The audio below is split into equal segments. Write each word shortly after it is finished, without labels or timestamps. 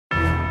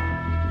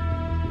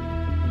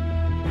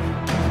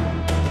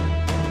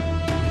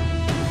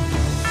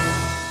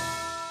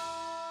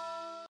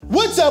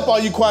What's up, all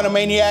you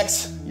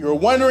Quantumaniacs? You were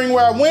wondering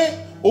where I went?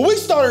 Well, we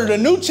started a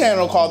new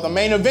channel called The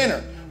Main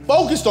Eventer,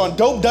 focused on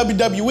dope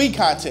WWE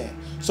content.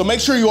 So make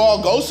sure you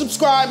all go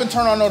subscribe and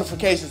turn on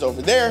notifications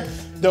over there.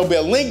 There'll be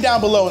a link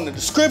down below in the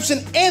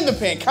description and the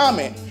pinned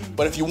comment.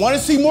 But if you want to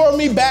see more of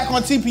me back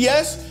on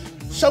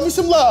TPS, show me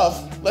some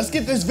love. Let's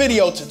get this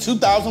video to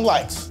 2,000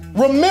 likes.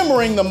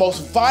 Remembering the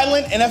most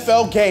violent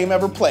NFL game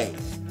ever played.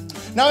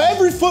 Now,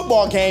 every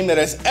football game that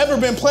has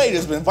ever been played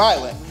has been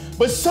violent,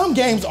 but some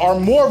games are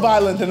more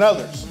violent than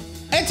others.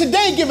 And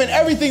today, given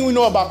everything we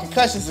know about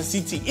concussions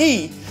and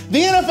CTE,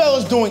 the NFL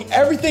is doing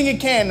everything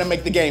it can to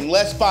make the game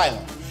less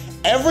violent.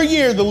 Every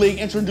year, the league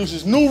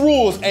introduces new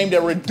rules aimed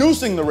at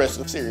reducing the risk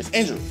of serious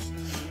injuries.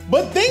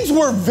 But things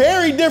were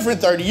very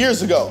different 30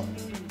 years ago.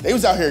 They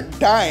was out here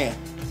dying.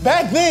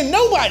 Back then,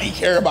 nobody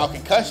cared about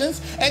concussions,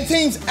 and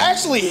teams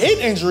actually hid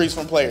injuries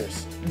from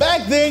players.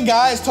 Back then,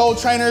 guys told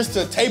trainers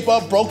to tape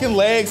up broken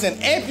legs and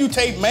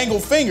amputate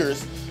mangled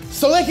fingers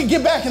so they could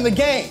get back in the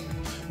game.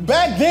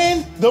 Back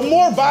then, the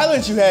more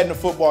violence you had in a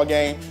football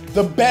game,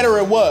 the better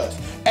it was.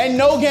 And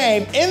no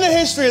game in the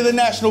history of the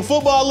National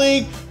Football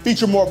League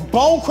featured more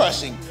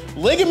bone-crushing,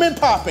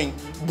 ligament-popping,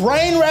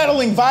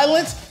 brain-rattling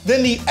violence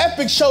than the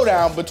epic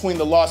showdown between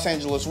the Los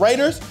Angeles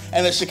Raiders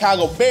and the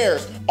Chicago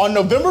Bears on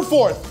November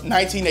 4th,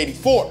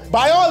 1984.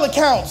 By all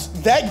accounts,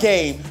 that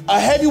game, a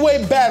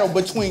heavyweight battle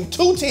between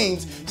two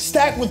teams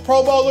stacked with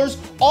Pro Bowlers,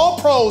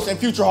 All-Pros, and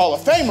future Hall of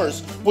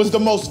Famers, was the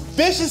most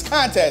vicious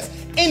contest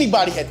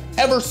anybody had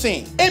ever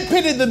seen. It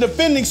pitted the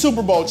defending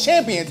Super Bowl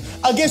champions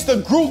against a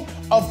group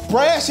of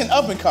brash and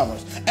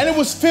up-and-comers, and it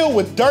was filled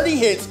with dirty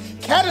hits,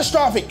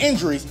 catastrophic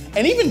injuries,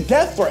 and even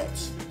death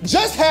threats.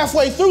 Just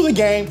halfway through the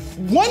game,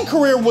 one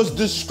career was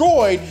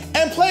destroyed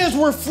and players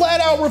were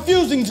flat out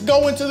refusing to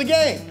go into the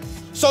game.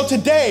 So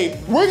today,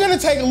 we're gonna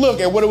take a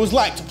look at what it was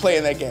like to play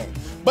in that game.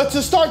 But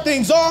to start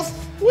things off,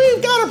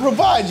 we've gotta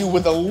provide you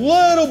with a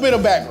little bit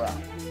of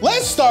background.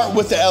 Let's start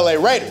with the LA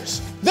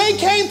Raiders. They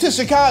came to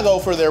Chicago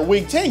for their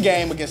Week 10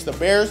 game against the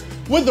Bears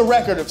with a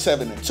record of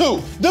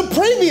 7-2. The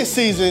previous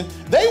season,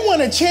 they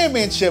won a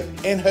championship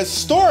in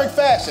historic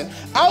fashion,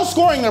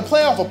 outscoring their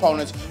playoff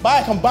opponents by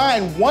a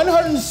combined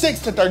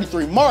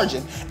 106-33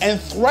 margin and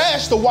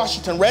thrashed the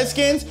Washington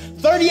Redskins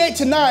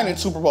 38-9 in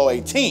Super Bowl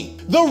 18.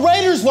 The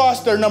Raiders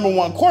lost their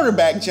 #1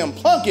 quarterback, Jim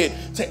Plunkett,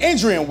 to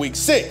injury in Week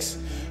 6.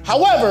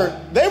 However,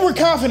 they were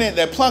confident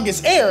that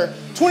Plunkett's heir,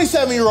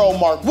 27-year-old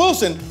Mark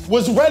Wilson,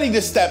 was ready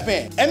to step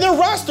in, and their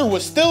roster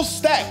was still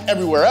stacked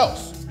everywhere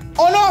else.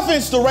 On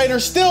offense, the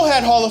Raiders still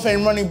had Hall of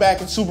Fame running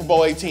back and Super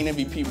Bowl 18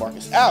 MVP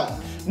Marcus Allen,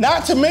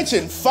 not to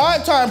mention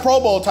 5-time Pro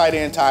Bowl tight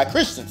end Ty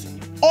Christensen.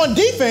 On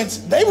defense,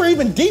 they were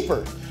even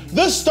deeper.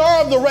 The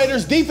star of the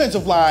Raiders'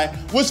 defensive line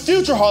was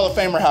future Hall of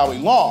Famer Howie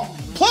Long,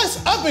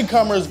 plus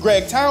up-and-comers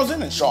Greg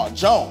Townsend and Sean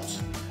Jones.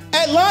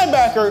 At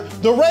linebacker,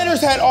 the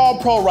Raiders had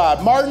All-Pro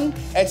Rod Martin.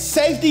 At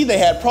safety, they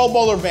had Pro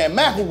Bowler Van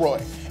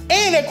McElroy.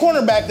 And at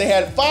cornerback, they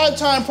had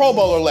 5-time Pro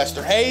Bowler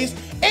Lester Hayes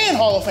and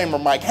Hall of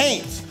Famer Mike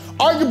Haynes,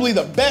 arguably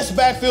the best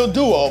backfield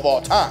duo of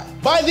all time.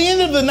 By the end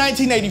of the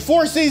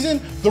 1984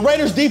 season, the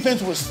Raiders'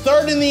 defense was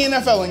 3rd in the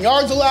NFL in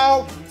yards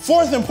allowed,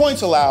 4th in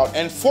points allowed,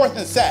 and 4th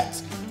in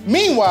sacks.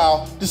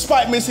 Meanwhile,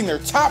 despite missing their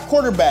top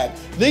quarterback,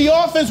 the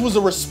offense was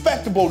a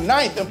respectable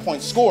 9th in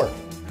points scored.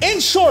 In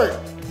short,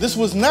 this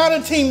was not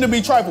a team to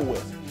be trifled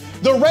with.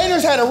 The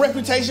Raiders had a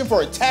reputation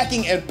for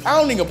attacking and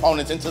pounding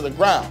opponents into the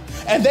ground,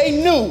 and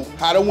they knew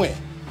how to win.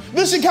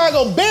 The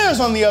Chicago Bears,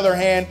 on the other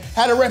hand,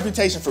 had a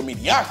reputation for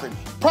mediocrity.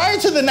 Prior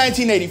to the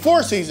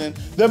 1984 season,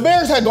 the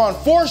Bears had gone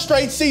 4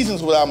 straight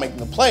seasons without making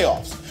the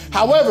playoffs.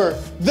 However,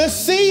 the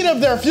seed of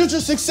their future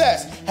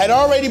success had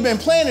already been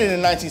planted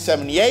in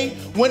 1978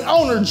 when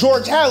owner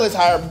George Halas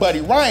hired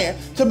Buddy Ryan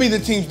to be the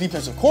team's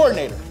defensive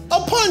coordinator.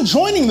 Upon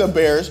joining the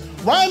Bears,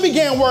 Ryan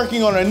began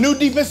working on a new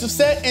defensive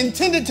set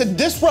intended to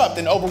disrupt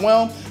and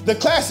overwhelm the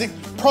classic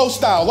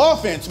pro-style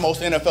offense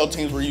most NFL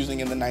teams were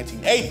using in the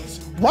 1980s.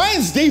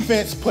 Ryan's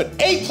defense put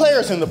 8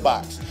 players in the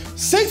box.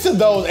 6 of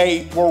those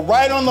 8 were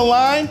right on the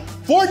line,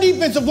 4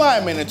 defensive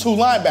linemen and 2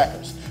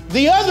 linebackers.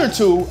 The other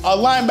 2, a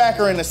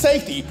linebacker and a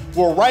safety,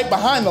 were right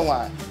behind the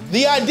line.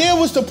 The idea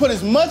was to put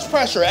as much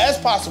pressure as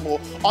possible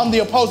on the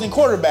opposing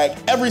quarterback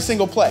every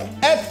single play.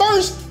 At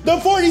first, the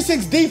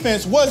 46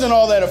 defense wasn't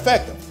all that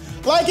effective.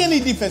 Like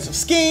any defensive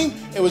scheme,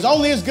 it was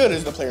only as good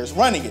as the players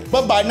running it.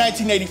 But by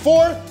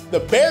 1984, the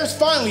Bears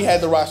finally had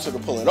the roster to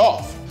pull it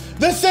off.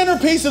 The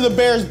centerpiece of the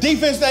Bears'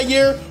 defense that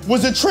year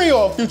was a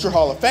trio of future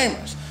Hall of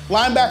Famers: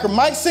 linebacker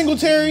Mike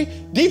Singletary,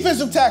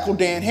 defensive tackle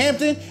Dan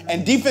Hampton,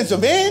 and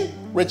defensive end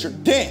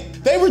Richard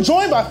Dent. They were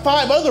joined by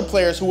 5 other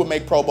players who would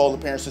make Pro Bowl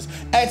appearances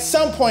at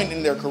some point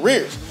in their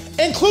careers,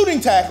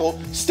 including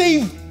tackle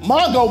Steve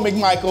Mongo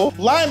McMichael,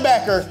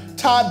 linebacker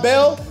Todd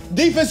Bell,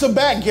 defensive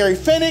back Gary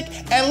Fennick,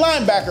 and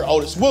linebacker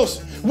Otis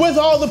Wilson. With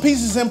all the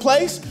pieces in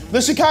place,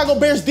 the Chicago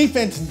Bears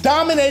defense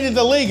dominated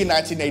the league in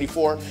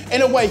 1984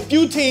 in a way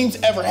few teams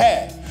ever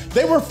had.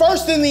 They were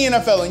 1st in the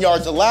NFL in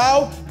yards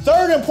allowed,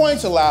 3rd in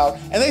points allowed,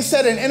 and they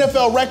set an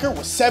NFL record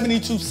with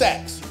 72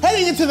 sacks.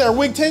 Heading into their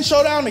Week 10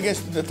 showdown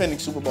against the defending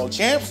Super Bowl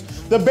champs,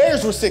 the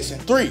Bears were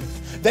 6-3.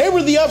 They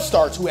were the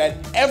upstarts who had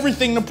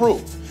everything to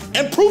prove,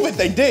 and prove it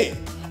they did.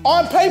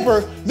 On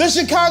paper, the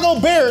Chicago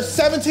Bears'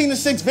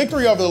 17-6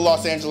 victory over the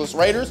Los Angeles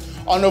Raiders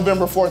on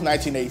November 4th,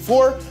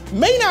 1984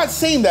 may not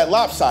seem that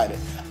lopsided.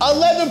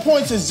 11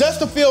 points is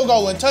just a field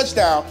goal and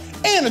touchdown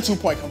and a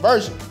 2-point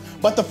conversion.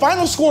 But the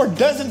final score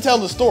doesn't tell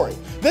the story.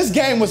 This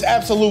game was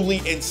absolutely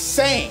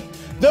insane.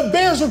 The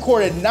Bears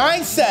recorded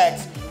 9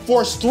 sacks,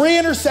 forced 3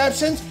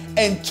 interceptions,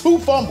 and 2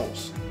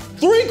 fumbles.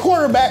 3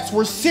 quarterbacks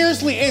were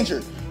seriously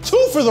injured,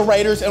 2 for the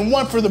Raiders and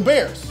 1 for the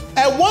Bears.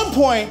 At one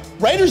point,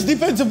 Raiders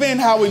defensive end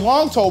Howie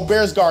Long told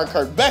Bears guard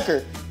Kurt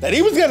Becker that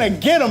he was gonna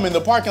get him in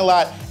the parking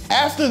lot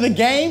after the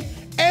game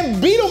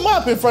and beat him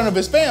up in front of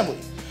his family.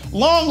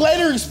 Long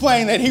later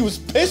explained that he was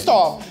pissed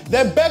off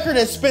that Becker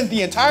had spent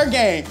the entire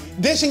game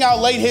dishing out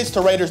late hits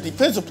to Raiders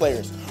defensive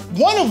players,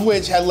 one of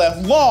which had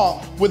left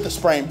Long with a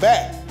sprained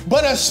back.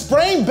 But a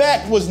sprained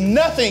back was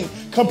nothing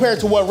compared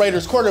to what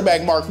Raiders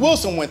quarterback Mark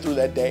Wilson went through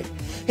that day.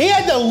 He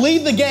had to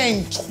leave the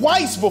game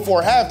twice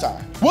before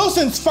halftime.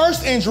 Wilson's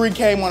first injury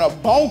came on a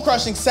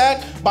bone-crushing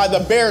sack by the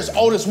Bears'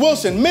 Otis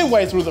Wilson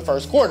midway through the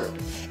first quarter.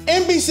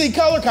 NBC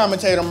color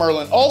commentator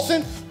Merlin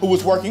Olsen, who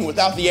was working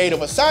without the aid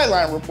of a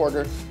sideline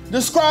reporter,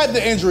 described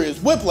the injury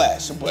as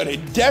whiplash, but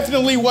it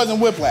definitely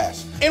wasn't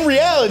whiplash. In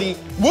reality,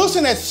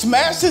 Wilson had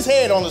smashed his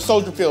head on the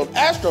Soldier Field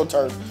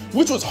AstroTurf,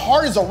 which was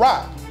hard as a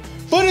rock.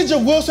 Footage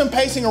of Wilson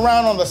pacing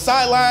around on the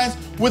sidelines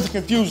with a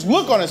confused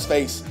look on his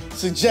face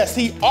suggests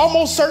he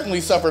almost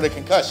certainly suffered a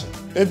concussion.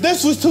 If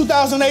this was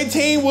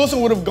 2018,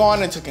 Wilson would have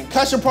gone into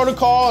concussion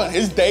protocol and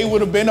his day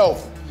would have been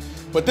over.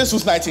 But this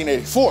was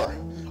 1984.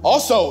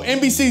 Also,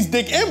 NBC's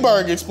Dick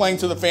Enberg explained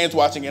to the fans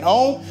watching at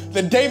home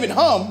that David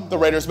Humm, the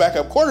Raiders'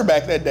 backup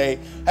quarterback that day,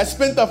 had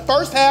spent the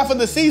first half of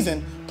the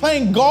season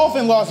playing golf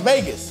in Las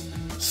Vegas.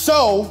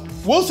 So,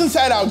 Wilson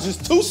sat out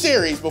just 2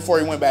 series before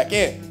he went back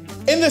in.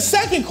 In the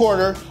second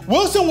quarter,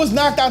 Wilson was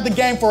knocked out the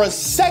game for a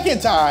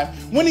second time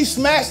when he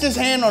smashed his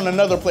hand on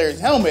another player's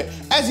helmet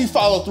as he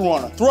followed through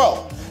on a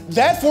throw.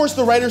 That forced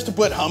the Raiders to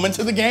put Humm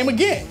into the game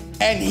again.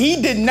 And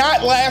he did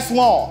not last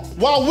long.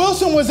 While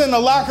Wilson was in the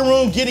locker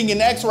room getting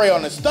an x-ray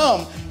on his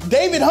thumb,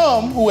 David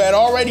Humm, who had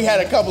already had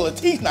a couple of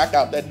teeth knocked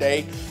out that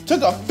day,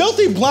 took a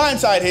filthy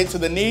blindside hit to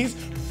the knees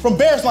from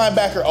Bears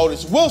linebacker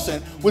Otis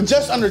Wilson with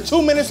just under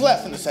 2 minutes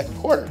left in the second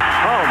quarter.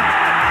 Humm,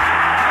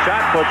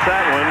 shot puts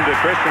that one to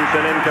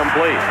Christensen,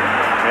 incomplete.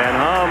 And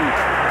Humm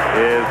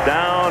is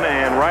down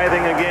and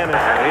writhing again.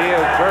 He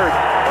is hurt.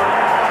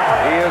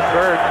 He is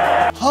hurt.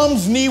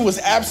 Humm's knee was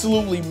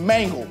absolutely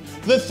mangled.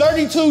 The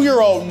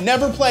 32-year-old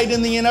never played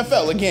in the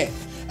NFL again.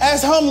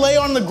 As Humm lay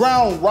on the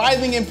ground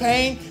writhing in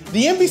pain,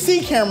 the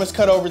NBC cameras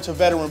cut over to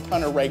veteran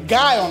punter Ray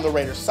Guy on the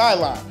Raiders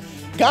sideline.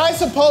 Guy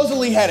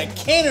supposedly had a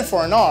cannon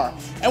for an arm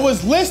and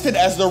was listed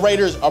as the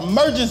Raiders'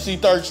 emergency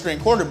third-string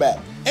quarterback.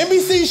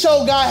 NBC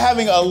showed Guy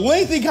having a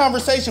lengthy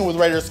conversation with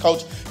Raiders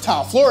coach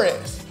Tom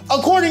Flores.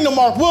 According to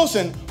Mark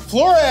Wilson,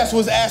 Flores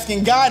was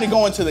asking Guy to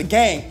go into the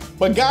game,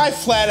 but Guy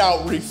flat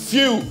out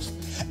refused.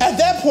 At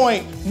that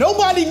point,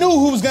 nobody knew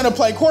who was going to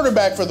play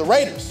quarterback for the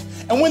Raiders.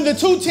 And when the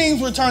 2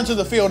 teams returned to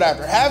the field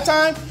after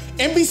halftime,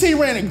 NBC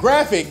ran a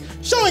graphic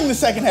showing the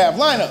second half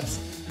lineups.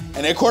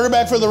 And at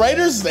quarterback for the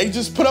Raiders, they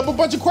just put up a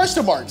bunch of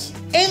question marks.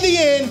 In the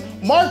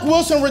end, Mark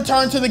Wilson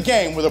returned to the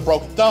game with a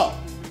broken thumb.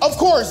 Of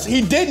course,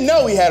 he didn't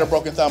know he had a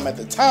broken thumb at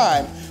the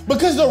time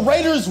because the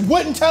Raiders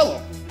wouldn't tell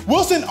him.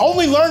 Wilson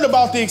only learned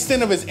about the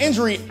extent of his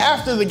injury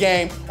after the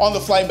game on the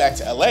flight back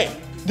to LA.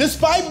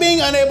 Despite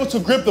being unable to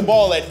grip the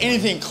ball at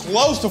anything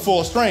close to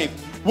full strength,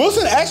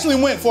 Wilson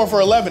actually went 4 for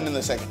 11 in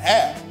the second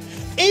half.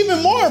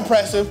 Even more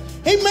impressive,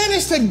 he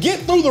managed to get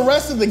through the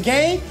rest of the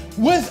game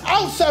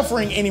without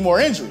suffering any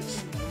more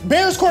injuries.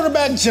 Bears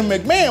quarterback Jim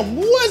McMahon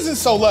wasn't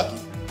so lucky.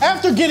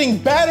 After getting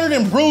battered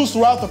and bruised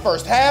throughout the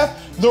first half,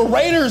 the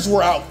Raiders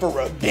were out for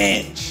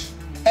revenge.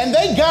 And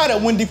they got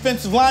it when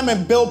defensive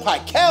lineman Bill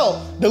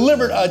Pickel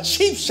delivered a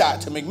cheap shot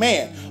to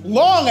McMahon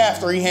long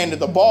after he handed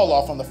the ball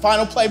off on the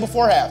final play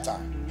before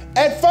halftime.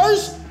 At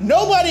first,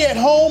 nobody at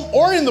home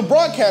or in the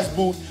broadcast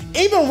booth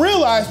even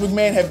realized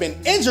McMahon had been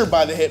injured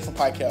by the hit from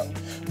Pickel.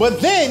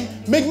 But then,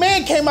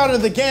 McMahon came out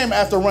of the game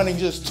after running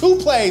just 2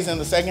 plays in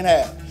the second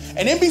half,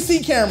 and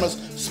NBC cameras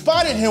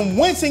spotted him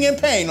wincing in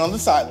pain on the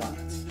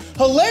sidelines.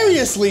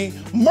 Hilariously,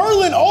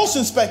 Merlin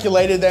Olsen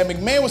speculated that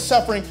McMahon was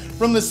suffering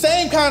from the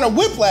same kind of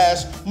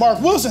whiplash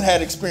Mark Wilson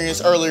had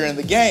experienced earlier in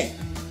the game.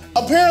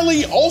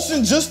 Apparently,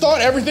 Olsen just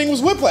thought everything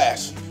was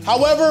whiplash.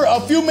 However,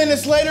 a few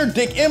minutes later,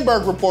 Dick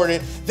Enberg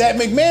reported that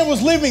McMahon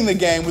was leaving the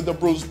game with a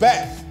bruised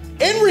back.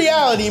 In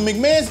reality,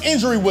 McMahon's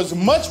injury was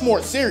much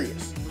more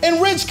serious.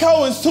 In Rich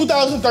Cohen's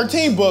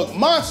 2013 book,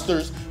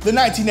 Monsters, the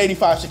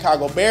 1985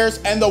 Chicago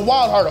Bears and the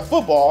Wild Heart of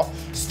Football,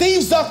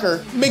 Steve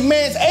Zucker,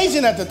 McMahon's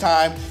agent at the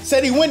time,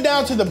 said he went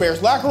down to the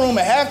Bears locker room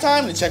at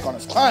halftime to check on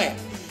his client.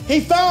 He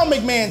found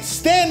McMahon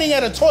standing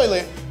at a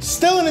toilet,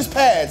 still in his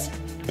pads,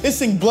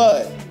 pissing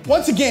blood.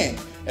 Once again,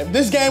 if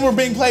this game were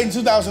being played in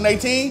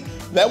 2018,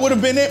 that would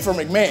have been it for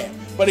McMahon.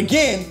 But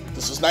again,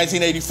 this was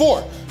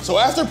 1984. So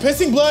after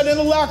pissing blood in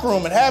the locker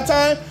room at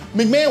halftime,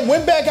 McMahon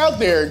went back out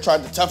there and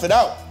tried to tough it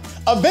out.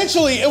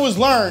 Eventually, it was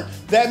learned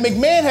that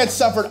McMahon had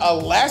suffered a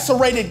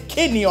lacerated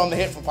kidney on the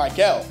hit from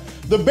Peichel.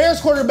 The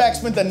Bears quarterback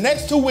spent the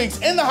next 2 weeks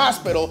in the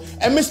hospital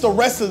and missed the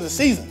rest of the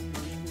season.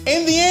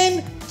 In the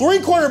end, 3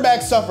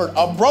 quarterbacks suffered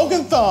a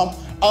broken thumb,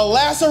 a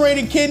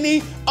lacerated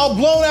kidney, a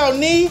blown out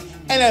knee,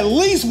 and at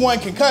least 1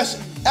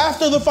 concussion.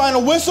 After the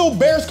final whistle,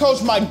 Bears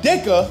coach Mike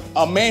Ditka,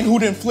 a man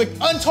who'd inflict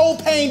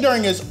untold pain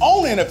during his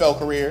own NFL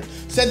career,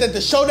 said that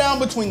the showdown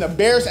between the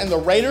Bears and the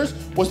Raiders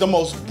was the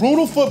most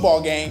brutal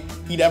football game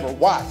he'd ever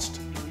watched.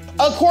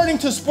 According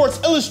to Sports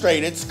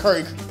Illustrated's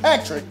Curry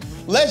Kirkpatrick,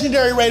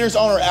 legendary Raiders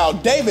owner Al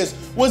Davis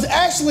was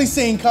actually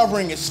seen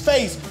covering his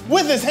face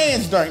with his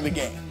hands during the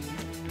game.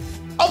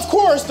 Of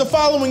course, the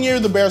following year,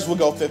 the Bears would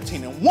go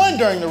 15-1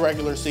 during the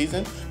regular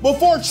season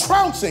before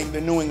trouncing the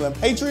New England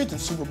Patriots in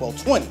Super Bowl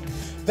 20.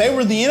 They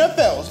were the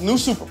NFL's new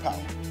superpower.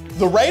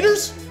 The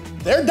Raiders,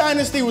 their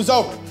dynasty was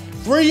over.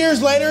 3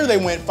 years later, they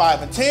went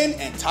 5-10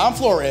 and Tom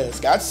Flores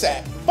got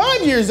sacked.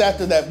 5 years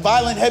after that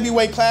violent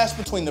heavyweight clash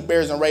between the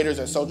Bears and Raiders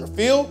at Soldier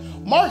Field,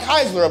 Mark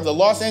Heisler of the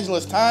Los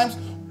Angeles Times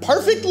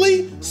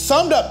perfectly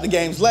summed up the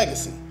game's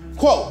legacy.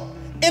 Quote,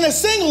 "In a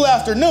single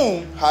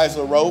afternoon,"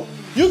 Heisler wrote,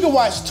 "you can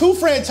watch 2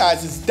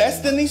 franchises'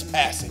 destinies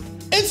passing.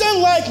 It's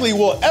unlikely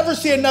we'll ever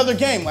see another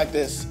game like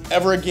this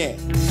ever again."